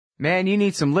Man, you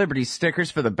need some Liberty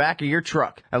stickers for the back of your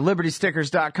truck. At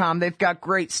LibertyStickers.com, they've got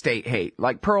great state hate,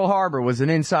 like Pearl Harbor was an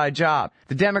inside job.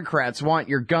 The Democrats want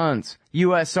your guns.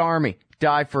 U.S. Army,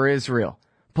 die for Israel.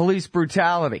 Police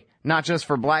brutality, not just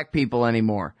for black people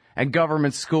anymore. And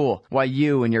government school, why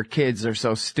you and your kids are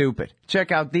so stupid.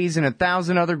 Check out these and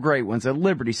 1,000 other great ones at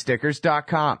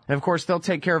LibertyStickers.com. And of course, they'll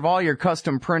take care of all your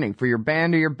custom printing for your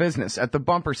band or your business at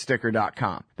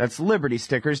TheBumperSticker.com. That's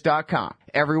LibertyStickers.com.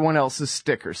 Everyone else's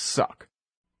stickers suck.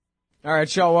 All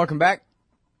right, y'all, welcome back.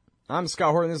 I'm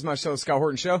Scott Horton. This is my show, The Scott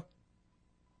Horton Show.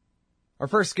 Our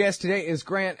first guest today is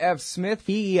Grant F. Smith.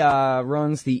 He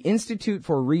runs the Institute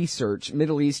for Research,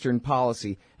 Middle Eastern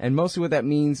Policy, and mostly what that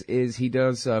means is he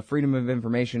does Freedom of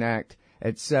Information Act,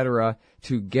 etc.,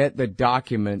 to get the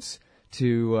documents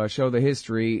to show the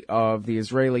history of the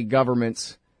Israeli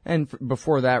government's, and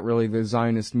before that, really, the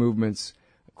Zionist movement's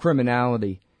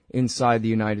criminality inside the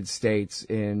United States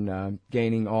in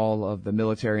gaining all of the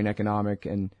military and economic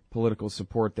and political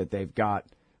support that they've got.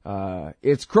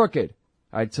 It's crooked.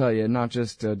 I tell you, not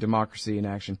just democracy in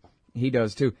action. He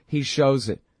does too. He shows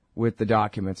it with the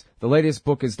documents. The latest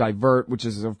book is Divert, which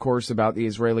is, of course, about the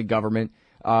Israeli government.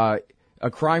 A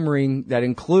crime ring that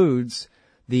includes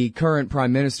the current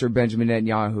Prime Minister, Benjamin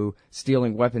Netanyahu,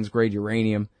 stealing weapons-grade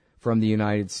uranium from the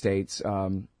United States,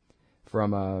 from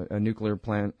a nuclear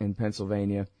plant in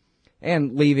Pennsylvania,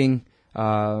 and leaving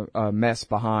a mess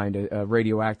behind, a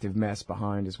radioactive mess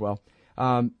behind as well.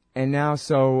 And now,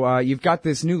 so you've got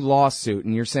this new lawsuit,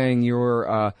 and you're saying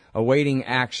you're awaiting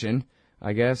action.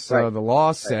 I guess right. The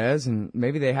law says, and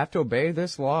maybe they have to obey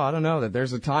this law. I don't know, that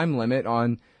there's a time limit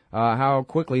on how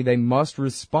quickly they must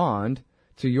respond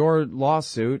to your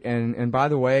lawsuit. And by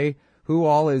the way, who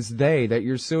all is they that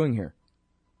you're suing here?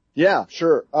 Yeah,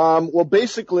 sure. Well,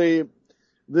 basically,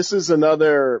 this is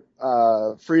another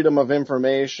Freedom of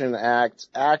Information Act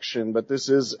action, but this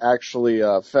is actually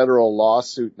a federal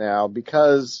lawsuit now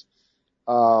because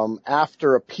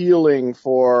after appealing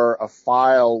for a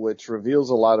file which reveals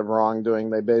a lot of wrongdoing,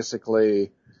 they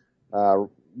basically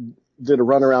did a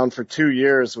runaround for 2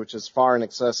 years, which is far in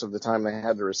excess of the time they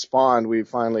had to respond. We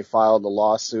finally filed a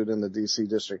lawsuit in the D.C.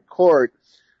 District Court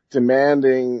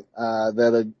demanding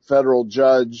that a federal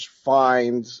judge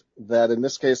find that, in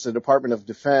this case, the Department of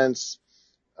Defense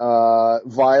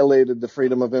violated the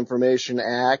Freedom of Information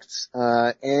Act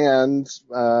and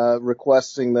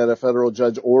requesting that a federal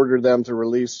judge order them to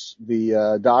release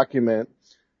the document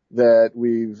that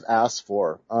we've asked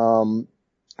for.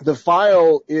 The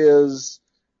file is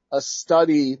a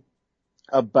study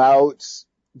about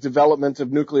development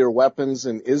of nuclear weapons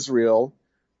in Israel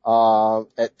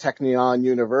at Technion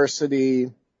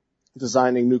University,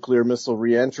 designing nuclear missile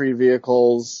reentry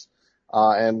vehicles,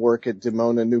 and work at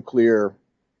Dimona nuclear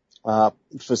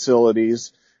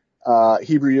facilities.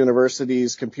 Hebrew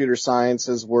University's computer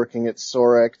sciences working at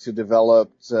Sorek to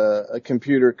develop a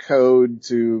computer code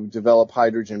to develop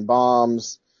hydrogen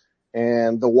bombs.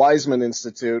 And the Weizmann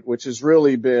Institute, which has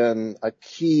really been a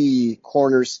key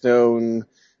cornerstone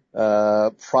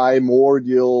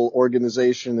primordial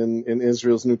organization in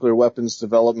Israel's nuclear weapons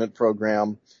development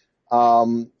program.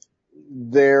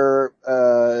 Their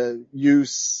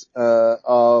use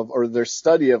or their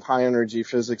study of high energy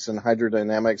physics and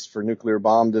hydrodynamics for nuclear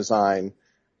bomb design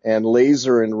and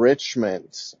laser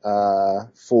enrichment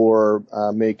for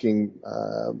making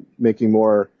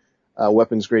more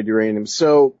weapons grade uranium.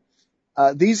 So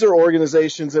these are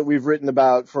organizations that we've written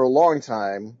about for a long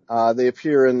time. They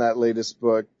appear in that latest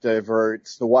book, Divert.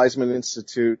 The Weizmann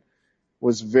Institute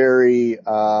was very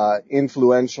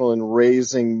influential in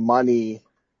raising money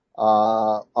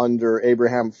under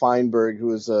Abraham Feinberg, who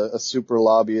was a super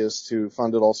lobbyist who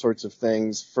funded all sorts of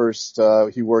things. First,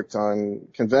 he worked on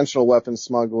conventional weapons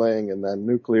smuggling and then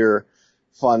nuclear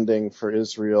funding for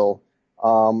Israel.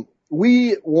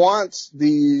 We want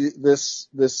this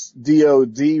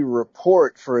DOD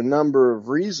report for a number of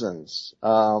reasons.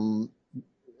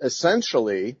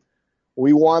 Essentially,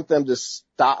 we want them to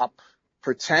stop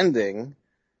pretending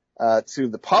to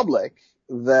the public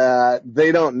that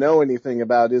they don't know anything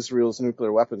about Israel's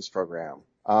nuclear weapons program.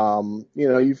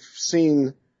 You've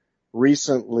seen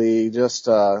recently just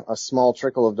a small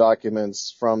trickle of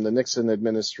documents from the Nixon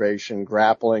administration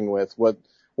grappling with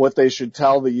what they should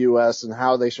tell the U.S. and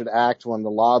how they should act when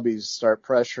the lobbies start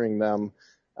pressuring them,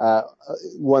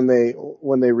 when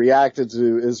they reacted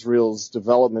to Israel's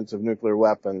development of nuclear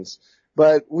weapons.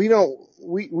 But we don't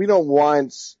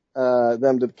want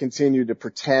them to continue to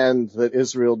pretend that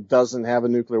Israel doesn't have a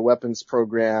nuclear weapons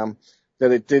program,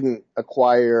 that it didn't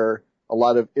acquire a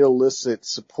lot of illicit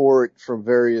support from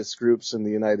various groups in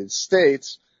the United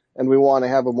States. and we want to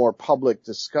have a more public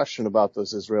discussion about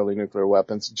those Israeli nuclear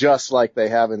weapons, just like they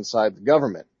have inside the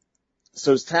government.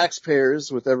 So as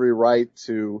taxpayers with every right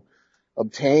to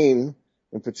obtain,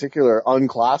 in particular,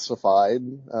 unclassified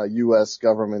U.S.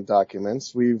 government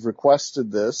documents, we've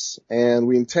requested this, and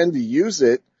we intend to use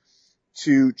it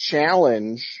to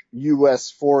challenge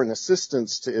U.S. foreign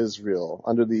assistance to Israel.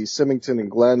 Under the Symington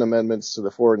and Glenn amendments to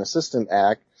the Foreign Assistance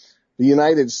Act, the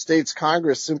United States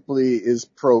Congress simply is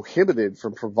prohibited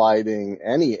from providing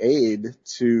any aid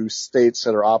to states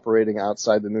that are operating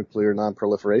outside the Nuclear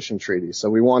Non-Proliferation Treaty. So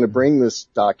we want to bring this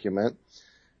document,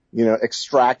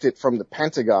 extract it from the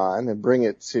Pentagon and bring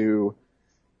it to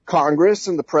Congress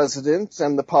and the president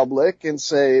and the public and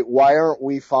say, why aren't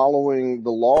we following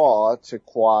the law to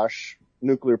quash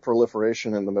nuclear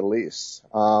proliferation in the Middle East?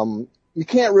 You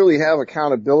can't really have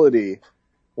accountability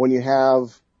when you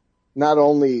have not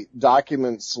only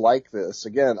documents like this,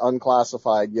 again,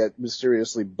 unclassified yet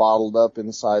mysteriously bottled up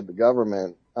inside the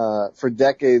government, for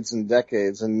decades and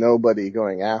decades and nobody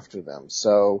going after them.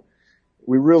 So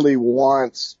we really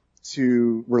want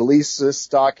to release this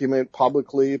document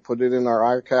publicly, put it in our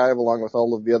archive along with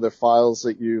all of the other files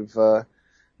that you've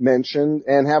mentioned,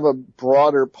 and have a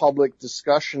broader public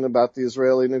discussion about the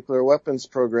Israeli nuclear weapons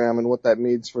program and what that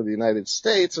means for the United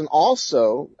States, and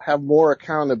also have more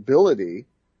accountability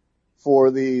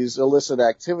for these illicit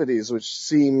activities which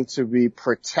seem to be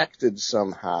protected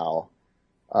somehow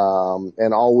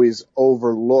and always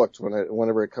overlooked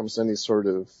whenever it comes to any sort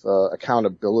of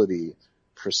accountability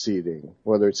proceeding,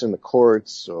 whether it's in the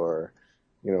courts or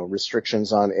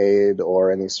restrictions on aid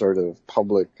or any sort of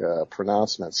public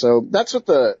pronouncement. So that's what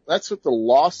the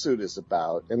lawsuit is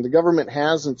about, and the government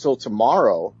has until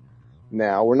tomorrow.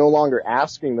 Now we're no longer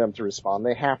asking them to respond;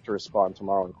 they have to respond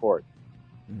tomorrow in court.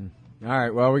 All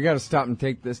right, well, we got to stop and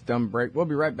take this dumb break. We'll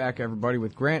be right back, everybody,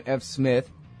 with Grant F. Smith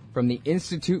from the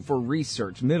Institute for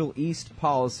Research, Middle East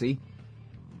Policy.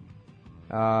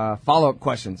 Follow-up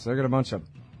questions. I got a bunch of them.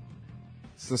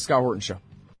 It's the Scott Horton Show.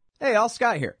 Hey, all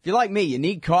Scott here. If you're like me, you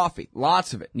need coffee.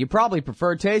 Lots of it. And you probably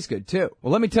prefer it tastes good, too.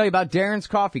 Well, let me tell you about Darren's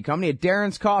Coffee Company at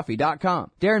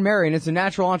darrenscoffee.com. Darren Marion is a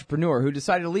natural entrepreneur who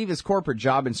decided to leave his corporate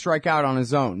job and strike out on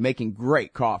his own, making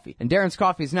great coffee. And Darren's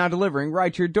Coffee is now delivering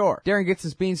right to your door. Darren gets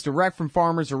his beans direct from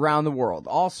farmers around the world.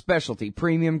 All specialty,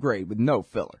 premium grade with no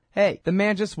filler. Hey, the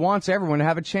man just wants everyone to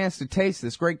have a chance to taste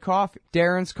this great coffee.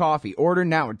 Darren's Coffee. Order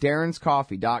now at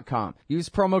darrenscoffee.com. Use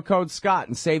promo code Scott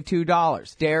and save $2.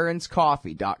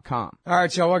 darrenscoffee.com. All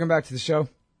right, y'all, welcome back to the show.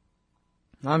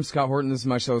 I'm Scott Horton. This is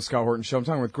my show, The Scott Horton Show. I'm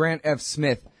talking with Grant F.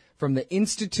 Smith from the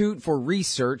Institute for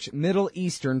Research, Middle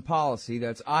Eastern Policy.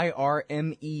 That's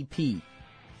IRMEP.org.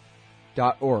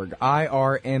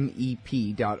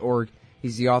 IRMEP.org.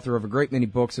 He's the author of a great many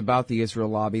books about the Israel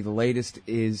lobby. The latest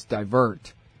is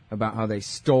Divert, about how they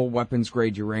stole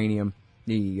weapons-grade uranium.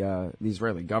 The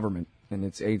Israeli government and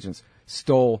its agents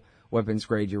stole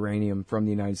weapons-grade uranium from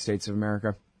the United States of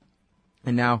America.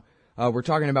 And now we're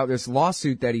talking about this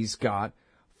lawsuit that he's got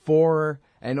for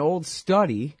an old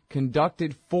study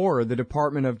conducted for the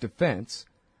Department of Defense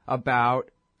about,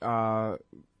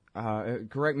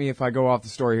 correct me if I go off the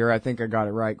story here, I think I got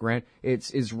it right, Grant.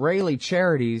 It's Israeli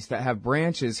charities that have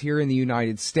branches here in the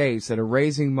United States that are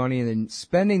raising money and then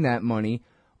spending that money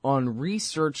on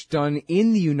research done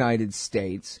in the United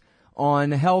States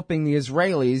on helping the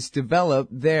Israelis develop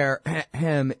their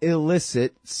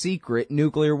illicit, secret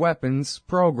nuclear weapons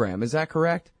program. Is that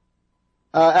correct?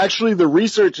 Actually, the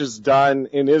research is done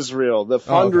in Israel. The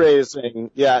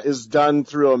fundraising, is done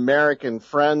through American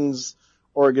Friends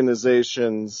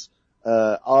organizations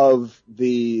of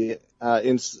the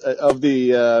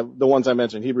ones I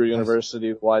mentioned, Hebrew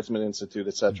University, Weizmann Institute,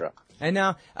 etc. And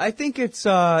now, I think it's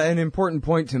an important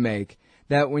point to make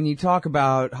that when you talk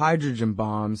about hydrogen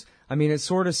bombs, I mean, it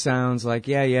sort of sounds like,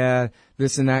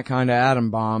 this and that kind of atom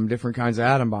bomb, different kinds of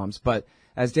atom bombs. But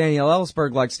as Daniel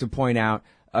Ellsberg likes to point out,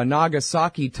 a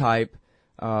Nagasaki type,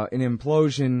 an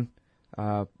implosion,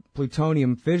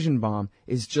 plutonium fission bomb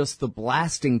is just the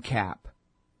blasting cap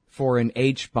for an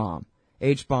H-bomb.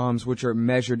 H-bombs, which are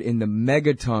measured in the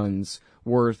megatons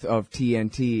worth of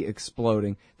TNT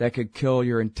exploding, that could kill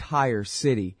your entire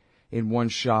city in one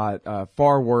shot.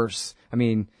 Far worse. I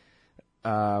mean,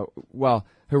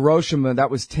 Hiroshima, that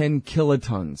was 10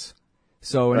 kilotons.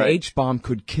 So an H-bomb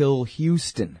could kill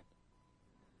Houston.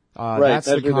 That's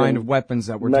the kind of weapons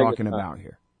that we're talking about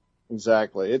here.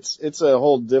 Exactly. It's a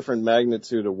whole different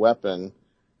magnitude of weapon.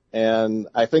 And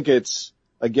I think it's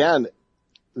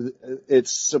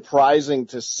surprising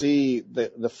to see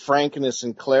the frankness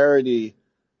and clarity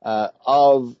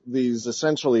of these.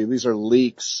 Essentially, these are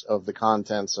leaks of the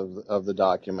contents of the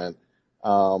document.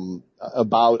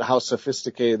 about how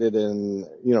sophisticated and,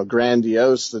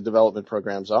 grandiose the development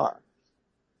programs are.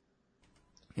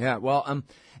 Yeah, well,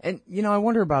 and, I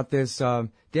wonder about this,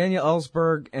 Daniel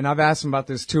Ellsberg, and I've asked him about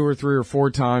this 2 or 3 or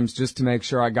 4 times just to make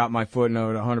sure I got my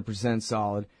footnote 100%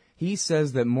 solid. He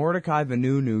says that Mordecai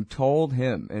Vanunu told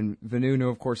him, and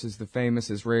Vanunu, of course, is the famous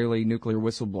Israeli nuclear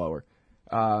whistleblower,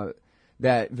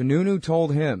 that Vanunu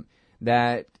told him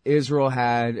that Israel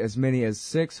had as many as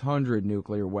 600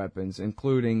 nuclear weapons,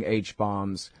 including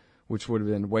H-bombs, which would have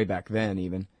been way back then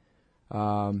even.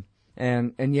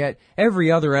 And yet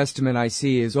every other estimate I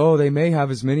see is, they may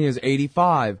have as many as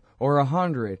 85 or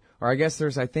 100. Or I guess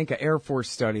there's, I think, an Air Force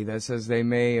study that says they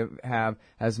may have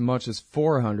as much as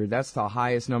 400. That's the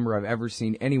highest number I've ever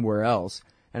seen anywhere else.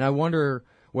 And I wonder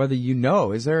whether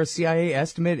is there a CIA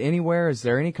estimate anywhere? Is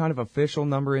there any kind of official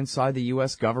number inside the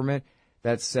U.S. government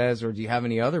that says, or do you have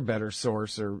any other better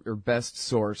source or best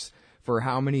source for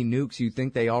how many nukes you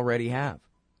think they already have?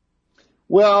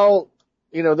 Well,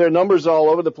 there are numbers all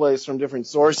over the place from different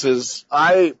sources.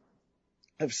 I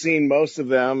have seen most of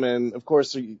them, and of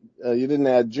course, you didn't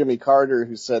add Jimmy Carter,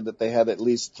 who said that they had at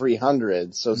least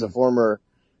 300. So as a former,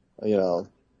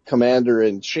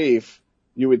 commander-in-chief,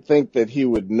 you would think that he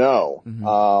would know.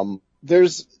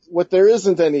 What there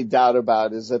isn't any doubt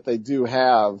about is that they do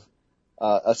have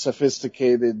a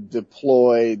sophisticated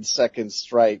deployed second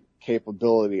strike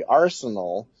capability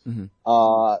arsenal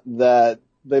that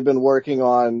they've been working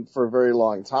on for a very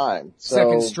long time. So,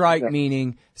 second strike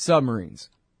meaning submarines.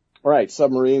 Right,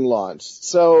 submarine launch.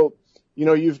 So,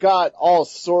 you've got all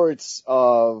sorts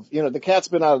of, the cat's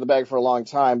been out of the bag for a long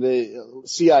time. The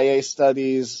CIA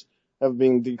studies have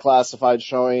been declassified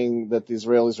showing that the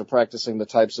Israelis are practicing the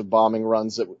types of bombing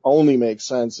runs that only make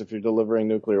sense if you're delivering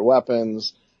nuclear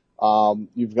weapons.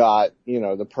 You've got,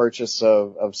 the purchase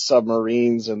of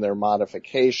submarines and their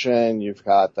modification. You've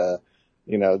got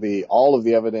all of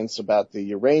the evidence about the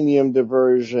uranium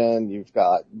diversion. You've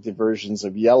got diversions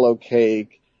of yellow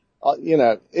cake.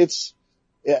 It's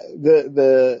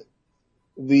the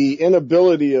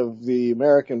inability of the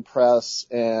American press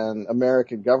and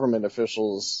American government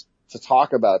officials to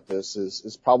talk about this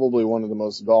is probably one of the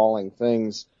most galling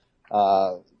things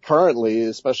currently,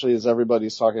 especially as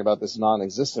everybody's talking about this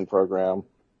non-existent program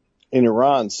in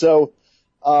Iran. So,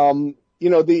 the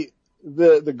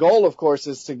goal, of course,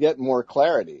 is to get more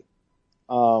clarity.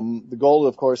 The goal,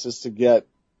 of course, is to get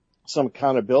some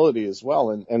accountability as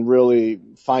well and really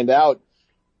find out,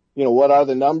 what are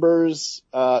the numbers?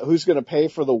 Who's going to pay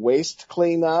for the waste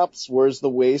cleanups? Where's the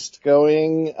waste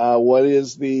going? What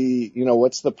is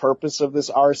what's the purpose of this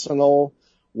arsenal?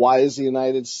 Why is the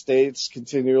United States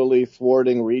continually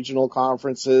thwarting regional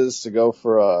conferences to go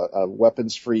for a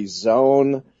weapons-free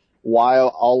zone? While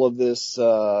all of this,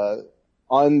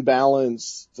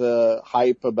 unbalanced,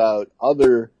 hype about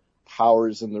other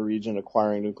powers in the region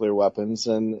acquiring nuclear weapons,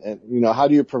 and how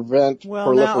do you prevent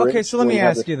proliferation? Okay, so let me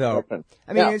ask you though.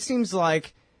 It seems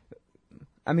like,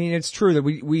 it's true that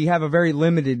we have a very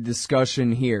limited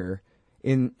discussion here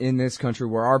in this country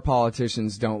where our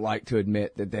politicians don't like to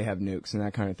admit that they have nukes and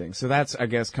that kind of thing. So that's, I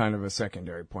guess, kind of a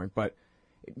secondary point. But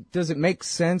does it make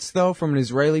sense though, from an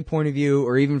Israeli point of view,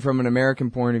 or even from an American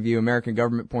point of view, American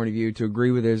government point of view, to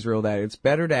agree with Israel that it's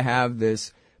better to have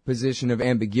this position of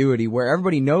ambiguity where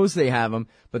everybody knows they have them,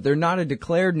 but they're not a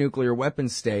declared nuclear weapon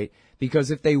state?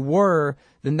 Because if they were,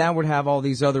 then that would have all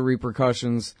these other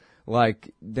repercussions.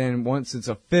 Like, then once it's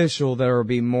official, there will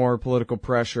be more political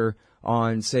pressure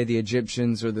on, say, the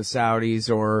Egyptians or the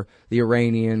Saudis or the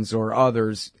Iranians or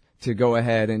others to go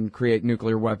ahead and create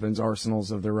nuclear weapons arsenals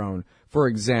of their own. For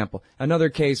example, another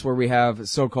case where we have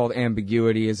so-called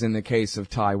ambiguity is in the case of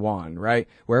Taiwan, right?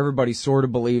 Where everybody sort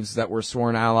of believes that we're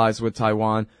sworn allies with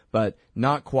Taiwan, but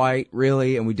not quite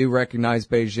really, and we do recognize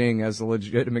Beijing as a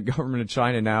legitimate government of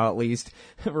China now, at least,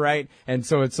 right? And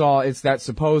so it's that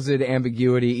supposed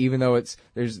ambiguity, even though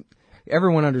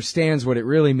everyone understands what it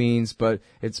really means, but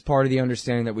it's part of the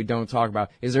understanding that we don't talk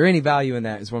about. Is there any value in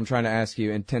that, is what I'm trying to ask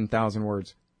you in 10,000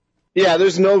 words. Yeah,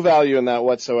 there's no value in that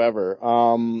whatsoever.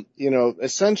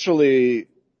 Essentially,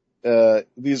 the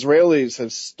Israelis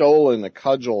have stolen a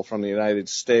cudgel from the United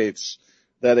States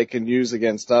that it can use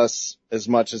against us as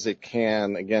much as it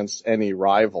can against any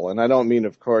rival. And I don't mean,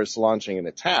 of course, launching an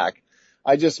attack.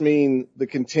 I just mean the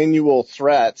continual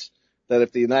threat that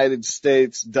if the United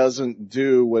States doesn't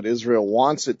do what Israel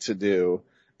wants it to do,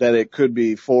 that it could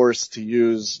be forced to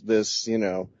use this,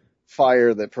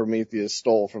 fire that Prometheus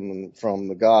stole from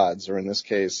the gods, or in this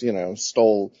case,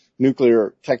 stole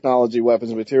nuclear technology,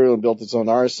 weapons, material, and built its own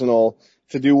arsenal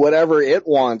to do whatever it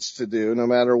wants to do, no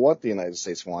matter what the United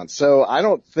States wants. So I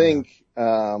don't think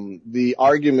the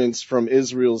arguments from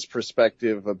Israel's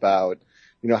perspective about,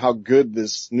 how good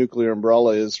this nuclear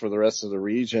umbrella is for the rest of the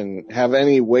region have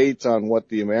any weight on what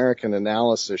the American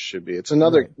analysis should be. It's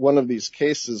another one of these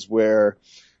cases where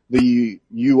the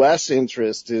U.S.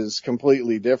 interest is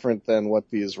completely different than what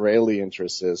the Israeli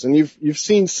interest is. And you've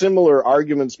seen similar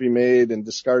arguments be made and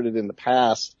discarded in the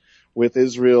past with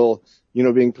Israel,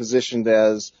 being positioned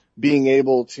as being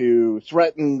able to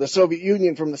threaten the Soviet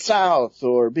Union from the south,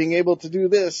 or being able to do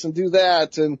this and do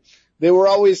that. And they were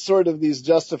always sort of these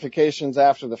justifications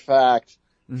after the fact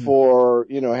for,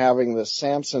 having the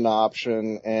Samson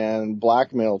option and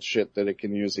blackmail shit that it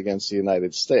can use against the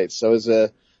United States. So as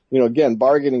a, again,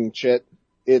 bargaining chit,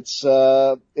 it's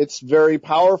very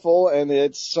powerful, and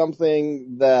it's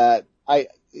something that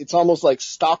it's almost like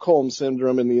Stockholm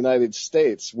syndrome in the United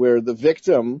States, where the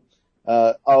victim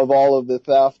of all of the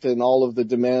theft and all of the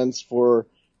demands for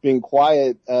being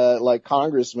quiet, like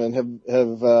congressmen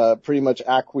have pretty much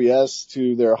acquiesced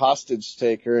to their hostage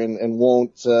taker and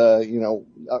won't, they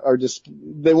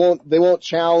won't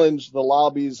challenge the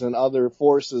lobbies and other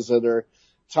forces that are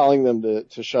telling them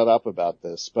to shut up about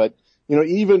this. But,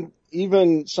 even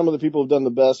some of the people who've done the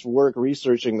best work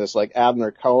researching this, like Abner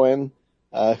Cohen,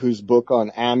 whose book on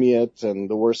Amiot and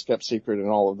the worst kept secret and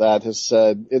all of that, has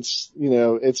said it's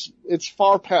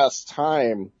far past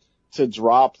time to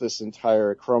drop this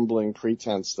entire crumbling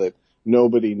pretense that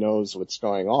nobody knows what's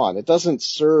going on. It doesn't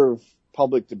serve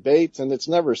public debate, and it's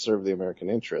never served the American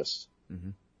interest.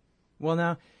 Mm-hmm. Well,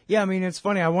 now, yeah, I mean, it's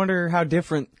funny. I wonder how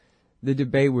different the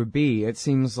debate would be. It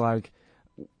seems like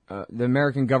the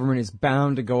American government is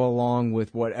bound to go along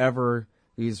with whatever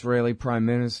the Israeli prime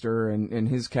minister and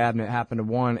his cabinet happen to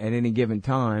want at any given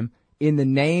time in the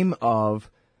name of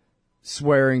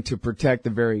swearing to protect the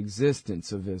very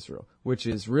existence of Israel, which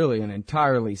is really an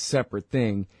entirely separate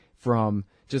thing from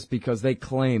just because they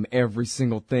claim every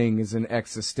single thing is an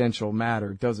existential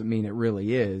matter doesn't mean it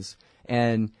really is.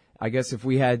 And I guess if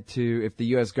the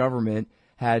U.S. government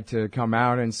had to come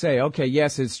out and say, okay,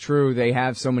 yes, it's true, they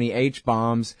have so many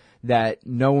H-bombs that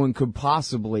no one could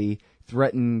possibly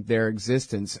threaten their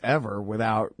existence ever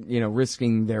without,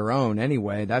 risking their own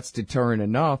anyway. That's deterrent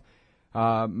enough.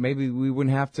 Maybe we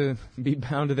wouldn't have to be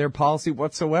bound to their policy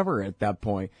whatsoever at that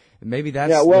point. And maybe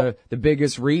that's the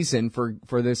biggest reason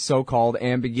for this so-called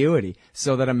ambiguity,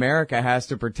 so that America has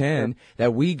to pretend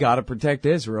that we got to protect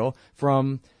Israel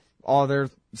from all their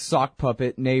sock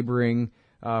puppet neighboring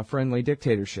friendly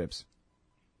dictatorships.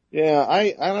 Yeah,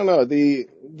 I don't know. The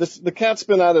cat's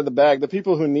been out of the bag. The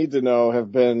people who need to know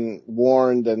have been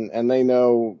warned, and they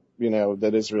know,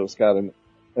 that Israel's got an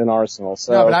arsenal.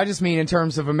 So. No, but I just mean in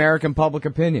terms of American public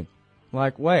opinion.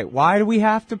 Like, wait, why do we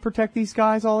have to protect these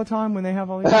guys all the time when they have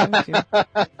all these things?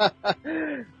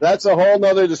 That's a whole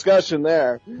nother discussion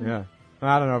there. Yeah.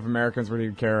 I don't know if Americans would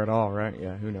even care at all, right?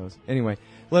 Yeah, who knows? Anyway,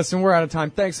 listen, we're out of time.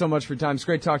 Thanks so much for your time. It's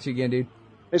great to talk to you again, dude.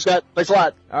 Hey, Scott. Thanks a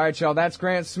lot. All right, y'all. That's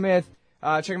Grant Smith.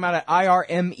 Check him out at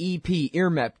irmep.org.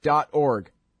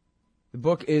 The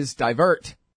book is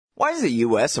Divert. Why does the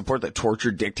U.S. support the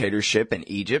tortured dictatorship in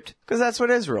Egypt? Because that's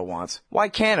what Israel wants. Why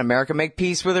can't America make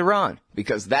peace with Iran?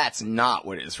 Because that's not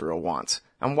what Israel wants.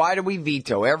 And why do we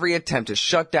veto every attempt to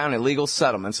shut down illegal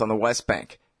settlements on the West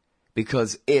Bank?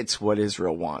 Because it's what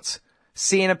Israel wants.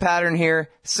 Seeing a pattern here?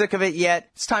 Sick of it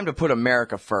yet? It's time to put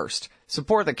America first.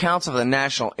 Support the Council for the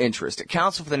National Interest at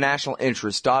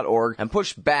councilforthenationalinterest.org and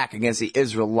push back against the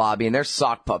Israel lobby and their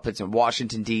sock puppets in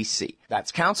Washington, D.C.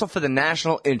 That's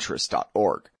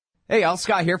councilforthenationalinterest.org. Hey, Al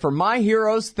Scott here for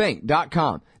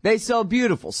MyHeroesThink.com. They sell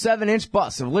beautiful 7-inch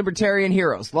busts of libertarian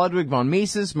heroes Ludwig von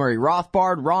Mises, Murray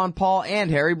Rothbard, Ron Paul,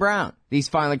 and Harry Brown. These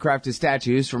finely crafted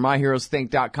statues from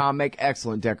MyHeroesThink.com make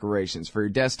excellent decorations for your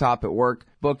desktop at work,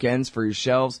 bookends for your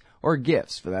shelves, or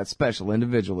gifts for that special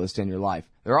individualist in your life.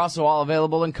 They're also all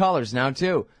available in colors now,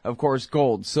 too. Of course,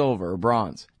 gold, silver, or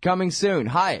bronze. Coming soon,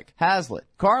 Hayek, Hazlitt,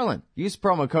 Carlin. Use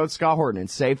promo code Scott Horton and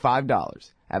save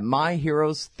 $5 at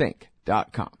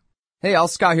MyHeroesThink.com. Hey, Al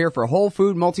Scott here for Whole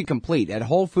Food Multi-Complete at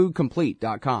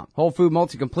WholeFoodComplete.com. Whole Food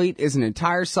Multi-Complete is an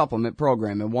entire supplement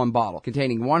program in one bottle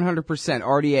containing 100%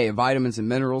 RDA of vitamins and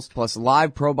minerals, plus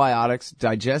live probiotics,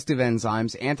 digestive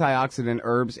enzymes, antioxidant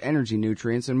herbs, energy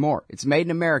nutrients, and more. It's made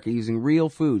in America using real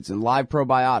foods and live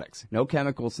probiotics. No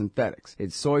chemical synthetics.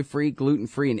 It's soy-free,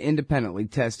 gluten-free, and independently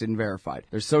tested and verified.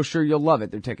 They're so sure you'll love it,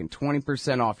 they're taking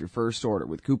 20% off your first order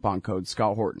with coupon code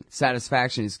Scott Horton.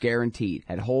 Satisfaction is guaranteed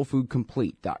at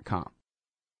WholeFoodComplete.com.